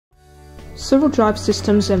Servo drive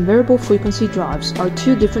systems and variable frequency drives are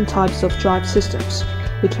two different types of drive systems,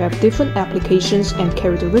 which have different applications and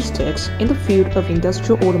characteristics in the field of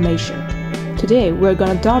industrial automation. Today, we're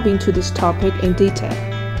going to dive into this topic in detail.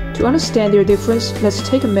 To understand their difference, let's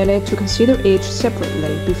take a minute to consider each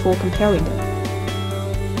separately before comparing them.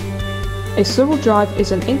 A servo drive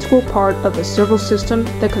is an integral part of a servo system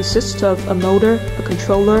that consists of a motor, a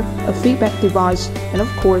controller, a feedback device, and of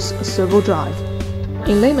course, a servo drive.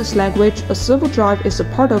 In layman's language, a servo drive is a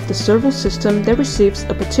part of the servo system that receives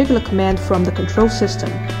a particular command from the control system,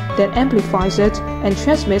 then amplifies it and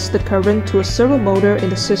transmits the current to a servo motor in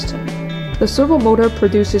the system. The servo motor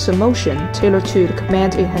produces a motion tailored to the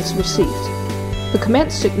command it has received. The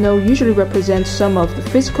command signal usually represents some of the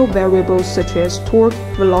physical variables such as torque,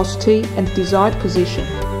 velocity, and desired position.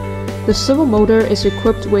 The servo motor is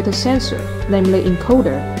equipped with a sensor, namely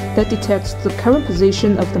encoder, that detects the current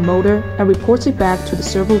position of the motor and reports it back to the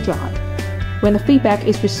servo drive. When the feedback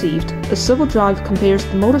is received, the servo drive compares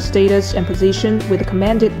the motor status and position with the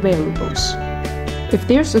commanded variables. If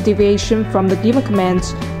there's a deviation from the given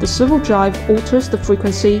commands, the servo drive alters the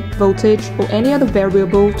frequency, voltage, or any other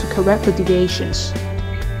variable to correct the deviations.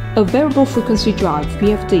 A variable frequency drive,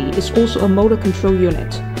 VFD, is also a motor control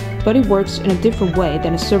unit, but it works in a different way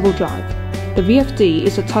than a servo drive. The VFD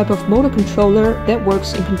is a type of motor controller that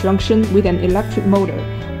works in conjunction with an electric motor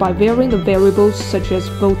by varying the variables such as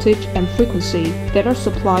voltage and frequency that are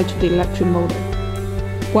supplied to the electric motor.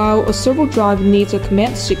 While a servo drive needs a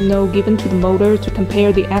command signal given to the motor to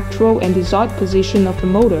compare the actual and desired position of the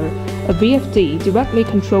motor, a VFD directly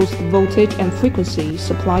controls the voltage and frequency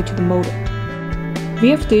supplied to the motor.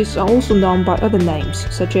 VFDs are also known by other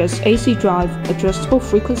names such as AC drive, adjustable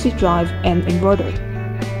frequency drive, and inverter.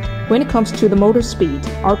 When it comes to the motor speed,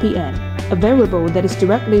 RPM, a variable that is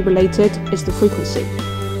directly related is the frequency.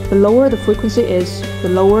 The lower the frequency is, the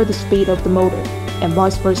lower the speed of the motor, and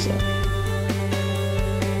vice versa.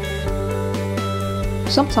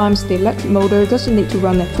 Sometimes the electric motor doesn't need to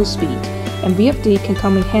run at full speed, and VFD can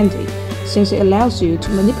come in handy since it allows you to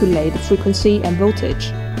manipulate the frequency and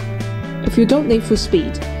voltage. If you don't need full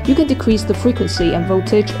speed, you can decrease the frequency and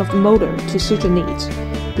voltage of the motor to suit your needs.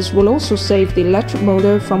 This will also save the electric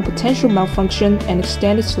motor from potential malfunction and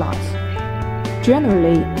extend its life.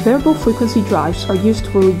 Generally, variable frequency drives are used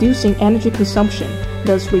for reducing energy consumption,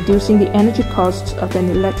 thus reducing the energy costs of an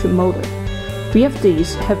electric motor.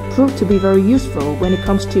 VFDs have proved to be very useful when it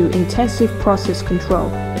comes to intensive process control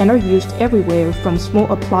and are used everywhere from small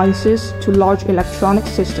appliances to large electronic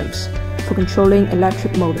systems for controlling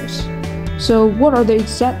electric motors. So what are the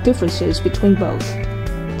exact differences between both?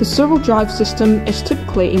 The servo drive system is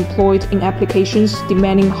typically employed in applications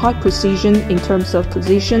demanding high precision in terms of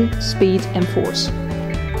position, speed, and force.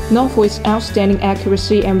 Known for its outstanding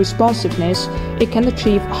accuracy and responsiveness, it can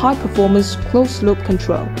achieve high-performance closed-loop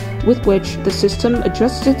control, with which the system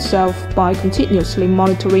adjusts itself by continuously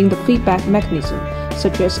monitoring the feedback mechanism,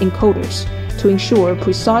 such as encoders, to ensure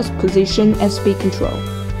precise position and speed control.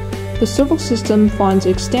 The servo system finds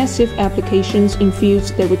extensive applications in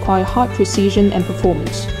fields that require high precision and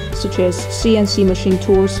performance, such as CNC machine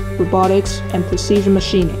tools, robotics, and precision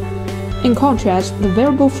machining. In contrast, the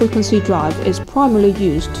variable frequency drive is primarily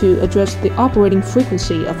used to adjust the operating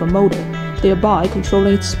frequency of a motor, thereby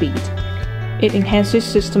controlling its speed. It enhances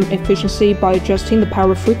system efficiency by adjusting the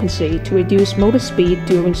power frequency to reduce motor speed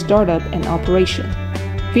during startup and operation.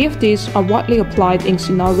 VFDs are widely applied in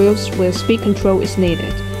scenarios where speed control is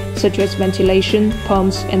needed, such as ventilation,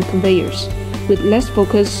 pumps, and conveyors, with less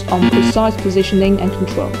focus on precise positioning and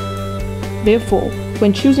control. Therefore,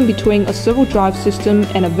 when choosing between a servo drive system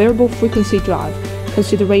and a variable frequency drive,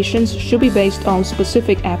 considerations should be based on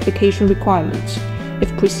specific application requirements.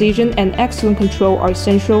 If precision and excellent control are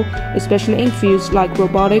essential, especially in fields like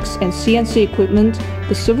robotics and CNC equipment,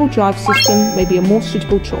 the servo drive system may be a more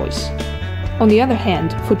suitable choice. On the other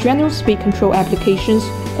hand, for general speed control applications,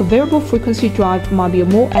 a variable frequency drive might be a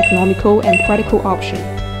more economical and practical option.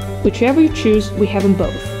 Whichever you choose, we have them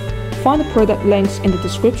both. Find the product links in the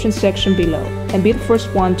description section below and be the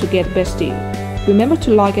first one to get the best deal. Remember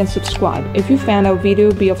to like and subscribe if you found our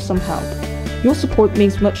video be of some help. Your support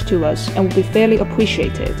means much to us and will be fairly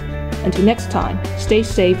appreciated. Until next time, stay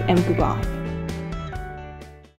safe and goodbye.